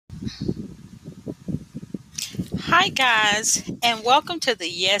Hi, guys, and welcome to the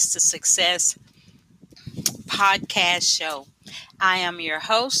Yes to Success podcast show. I am your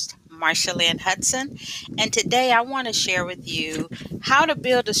host, Marsha Lynn Hudson, and today I want to share with you how to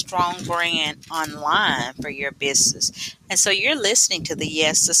build a strong brand online for your business. And so you're listening to the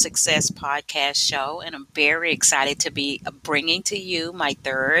Yes to Success podcast show, and I'm very excited to be bringing to you my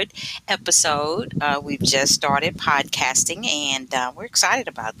third episode. We've just started podcasting, and we're excited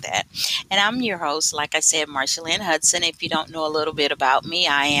about that. And I'm your host, like I said, Marsha Lynn Hudson. If you don't know a little bit about me,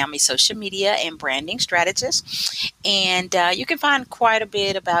 I am a social media and branding strategist. And you can find quite a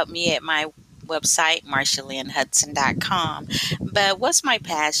bit about me at my website, marshalynhudson.com. But what's my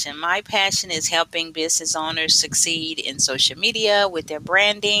passion? My passion is helping business owners succeed in social media with their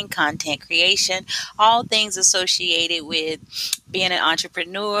branding, content creation, all things associated with being an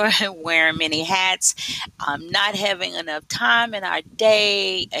entrepreneur, wearing many hats, not having enough time in our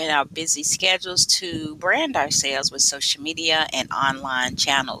day and our busy schedules to brand ourselves with social media and online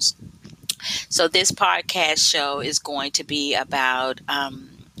channels. So, this podcast show is going to be about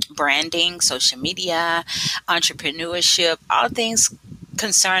branding, social media, entrepreneurship, all things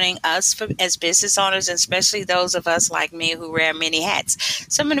concerning us as business owners, and especially those of us like me who wear many hats.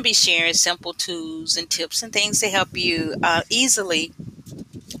 So, I'm going to be sharing simple tools and tips and things to help you easily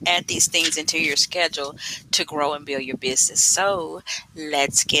add these things into your schedule to grow and build your business. So,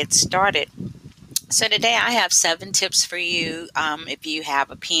 let's get started. So today I have 7 tips for you. If you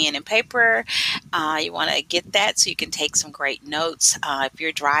have a pen and paper, you want to get that so you can take some great notes. If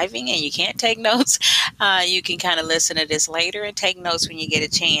you're driving and you can't take notes, you can kind of listen to this later and take notes when you get a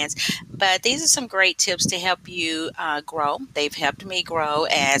chance. But these are some great tips to help you grow. They've helped me grow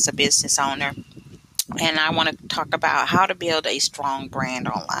as a business owner, and I want to talk about how to build a strong brand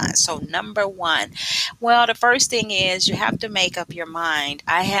online. So, number one, well, the first thing is you have to make up your mind.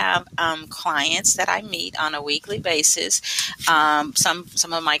 I have clients that I meet on a weekly basis.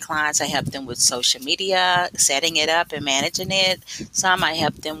 Some of my clients, I help them with social media, setting it up and managing it. Some I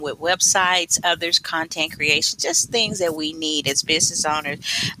help them with websites, others content creation, just things that we need as business owners.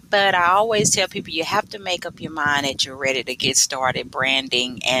 But I always tell people you have to make up your mind that you're ready to get started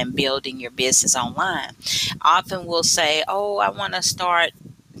branding and building your business online. Often we'll say, oh, I want to start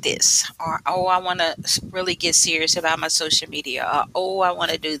this, or oh, I want to really get serious about my social media, or oh, I want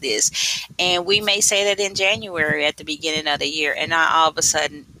to do this. And we may say that in January at the beginning of the year, and now all of a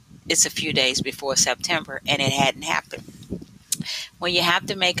sudden it's a few days before September and it hadn't happened. When you have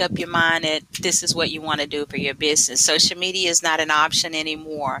to make up your mind that this is what you want to do for your business. Social media is not an option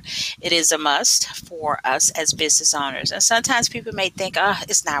anymore. It is a must for us as business owners. And sometimes people may think, oh,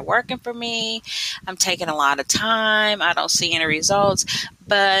 it's not working for me. I'm taking a lot of time. I don't see any results.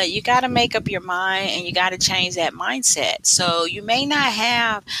 But you got to make up your mind and you got to change that mindset. So you may not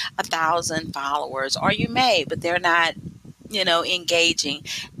have 1,000 followers, or you may, but they're not engaging.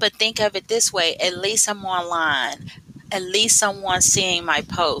 But think of it this way: at least I'm online, at least someone seeing my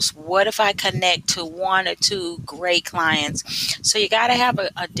post. What if I connect to one or two great clients? So you got to have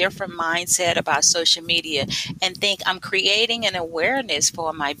a different mindset about social media and think, I'm creating an awareness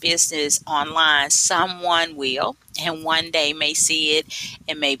for my business online. Someone will, and one day may see it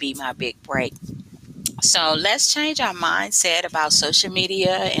and may be my big break. So let's change our mindset about social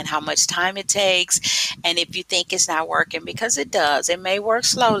media and how much time it takes. And if you think it's not working, because it does, it may work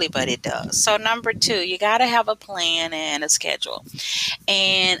slowly, but it does. So, number two, you got to have a plan and a schedule.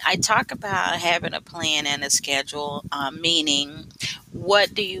 And I talk about having a plan and a schedule, meaning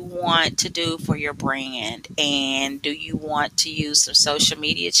what do you want to do for your brand? And do you want to use some social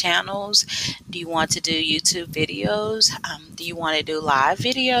media channels? Do you want to do YouTube videos? Do you want to do live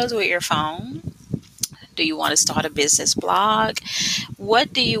videos with your phone? Do you want to start a business blog?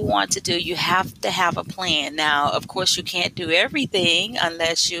 What do you want to do? You have to have a plan. Now, of course, you can't do everything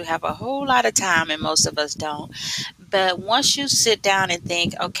unless you have a whole lot of time, and most of us don't. But once you sit down and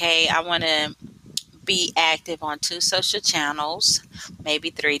think, okay, I want to be active on 2 social channels,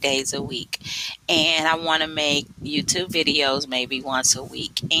 maybe 3 days a week. And I want to make YouTube videos maybe once a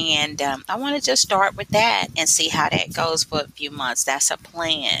week. And I want to just start with that and see how that goes for a few months. That's a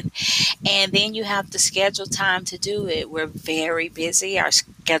plan. And then you have to schedule time to do it. We're very busy. Our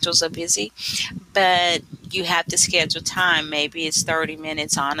schedules are busy, but you have to schedule time. Maybe it's 30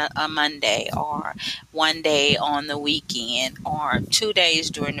 minutes on a Monday, or one day on the weekend, or 2 days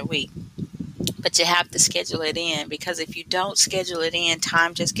during the week. But you have to schedule it in, because if you don't schedule it in,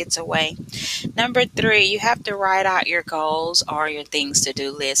 time just gets away. Number three, you have to write out your goals or your things to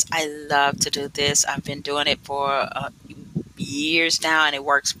do list. I love to do this. I've been doing it for years now, and it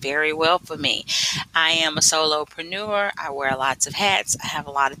works very well for me. I am a solopreneur. I wear lots of hats. I have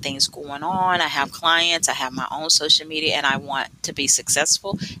a lot of things going on. I have clients. I have my own social media, and I want to be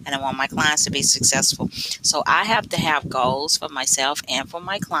successful, and I want my clients to be successful. So I have to have goals for myself and for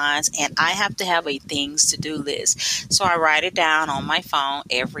my clients, and I have to have a things to do list. So I write it down on my phone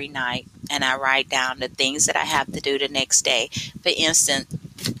every night, and I write down the things that I have to do the next day. For instance,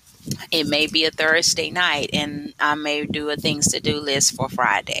 it may be a Thursday night, and I may do a things to do list for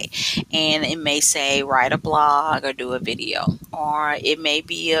Friday. And it may say write a blog or do a video. Or it may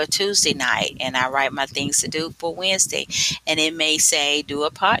be a Tuesday night, and I write my things to do for Wednesday. And it may say do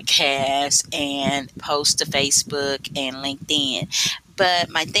a podcast and post to Facebook and LinkedIn. But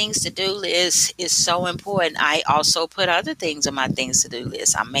my things to do list is so important. I also put other things on my things to do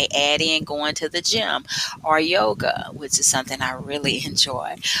list. I may add in going to the gym or yoga, which is something I really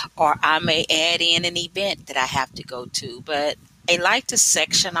enjoy. Or I may add in an event that I have to go to. But I like to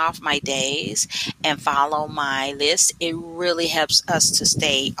section off my days and follow my list. It really helps us to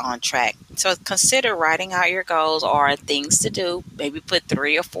stay on track. So consider writing out your goals or things to do. Maybe put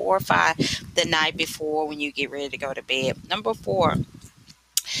 3 or 4 or 5 the night before when you get ready to go to bed. Number 4,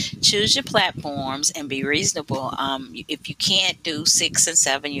 choose your platforms and be reasonable. If you can't do 6 and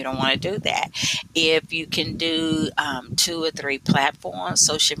 7, you don't want to do that. If you can do 2 or 3 platforms,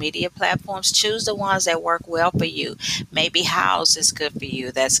 social media platforms, choose the ones that work well for you. Maybe House is good for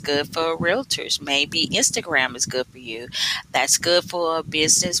you. That's good for realtors. Maybe Instagram is good for you. That's good for a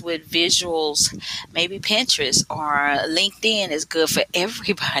business with visuals. Maybe Pinterest or LinkedIn is good for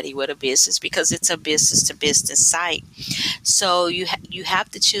everybody with a business because it's a business to business site. So you have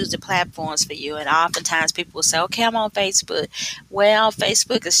to choose the platforms for you. And oftentimes people will say, okay, I'm on Facebook. Well,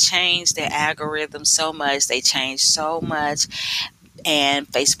 Facebook has changed their algorithm so much. They changed so much. And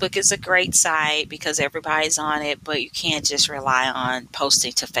Facebook is a great site because everybody's on it, but you can't just rely on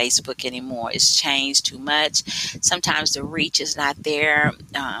posting to Facebook anymore. It's changed too much. Sometimes the reach is not there.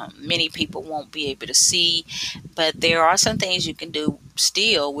 Many people won't be able to see, but there are some things you can do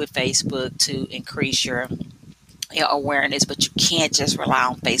still with Facebook to increase your awareness, but you can't just rely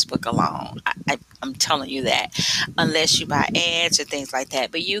on Facebook alone. I'm telling you that, unless you buy ads or things like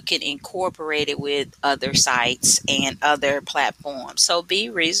that. But you can incorporate it with other sites and other platforms. So be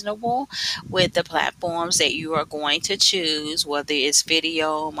reasonable with the platforms that you are going to choose, whether it's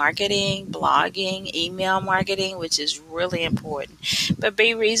video marketing, blogging, email marketing, which is really important. But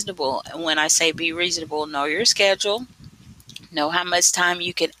be reasonable. And when I say be reasonable, know your schedule, know how much time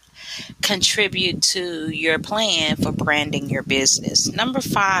you can contribute to your plan for branding your business. Number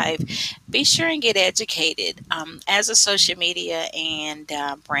 5, be sure and get educated. As a social media and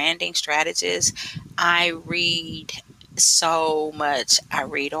branding strategist, I read so much. I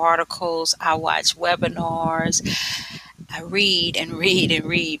read articles, I watch webinars, I read and read and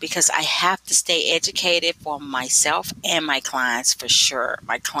read because I have to stay educated for myself and my clients for sure.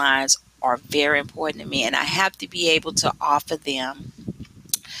 My clients are very important to me, and I have to be able to offer them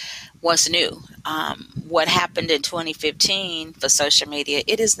what's new. What happened in 2015 for social media,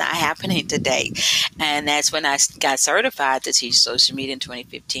 it is not happening today. And that's when I got certified to teach social media in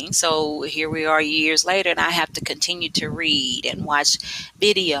 2015. So here we are years later, and I have to continue to read and watch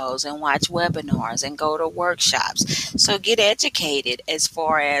videos and watch webinars and go to workshops. So get educated as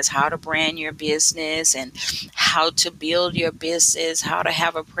far as how to brand your business and how to build your business, how to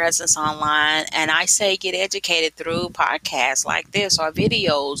have a presence online. And I say get educated through podcasts like this or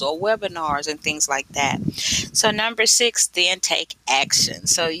videos or webinars and things like that. So number 6, then take action.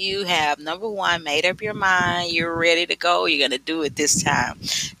 So you have number 1, made up your mind, you're ready to go, you're going to do it this time.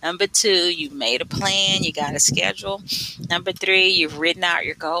 Number 2, you made a plan, you got a schedule. Number 3, you've written out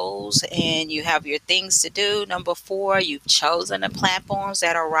your goals and you have your things to do. Number 4, you've chosen the platforms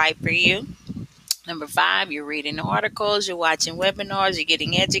that are right for you. Number 5, you're reading articles, you're watching webinars, you're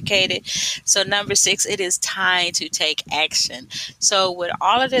getting educated. So number 6, it is time to take action. So with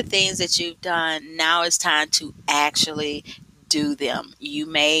all of the things that you've done, now it's time to actually do them. You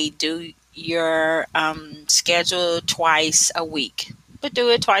may do your schedule twice a week, but do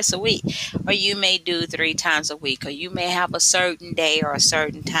it twice a week. Or you may do 3 times a week, or you may have a certain day or a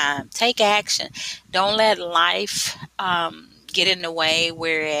certain time. Take action. Don't let life get in the way,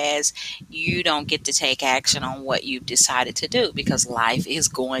 whereas you don't get to take action on what you've decided to do because life is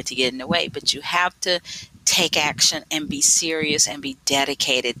going to get in the way. But you have to take action and be serious and be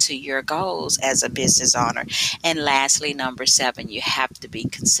dedicated to your goals as a business owner. And lastly, number 7, you have to be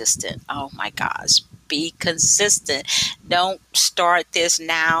consistent. Oh my gosh. Be consistent. Don't start this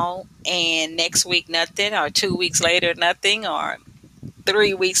now and next week nothing, or 2 weeks later nothing, or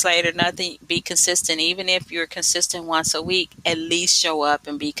 3 weeks later, nothing, be consistent. Even if you're consistent once a week, at least show up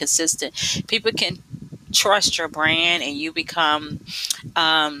and be consistent. People can trust your brand and you become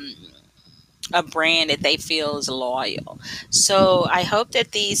um, a brand that they feel is loyal. So I hope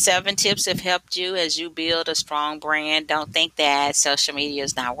that these 7 tips have helped you as you build a strong brand. Don't think that social media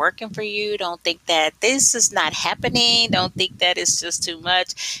is not working for you. Don't think that this is not happening. Don't think that it's just too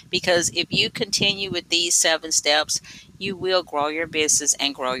much. Because if you continue with these 7 steps, you will grow your business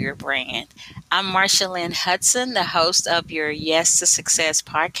and grow your brand. I'm Marsha Lynn Hudson, the host of your Yes to Success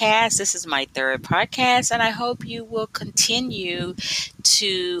podcast. This is my third podcast, and I hope you will continue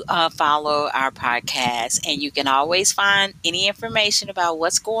to follow our podcast. And you can always find any information about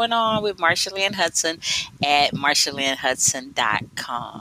what's going on with Marsha Lynn Hudson at marshalynhudson.com.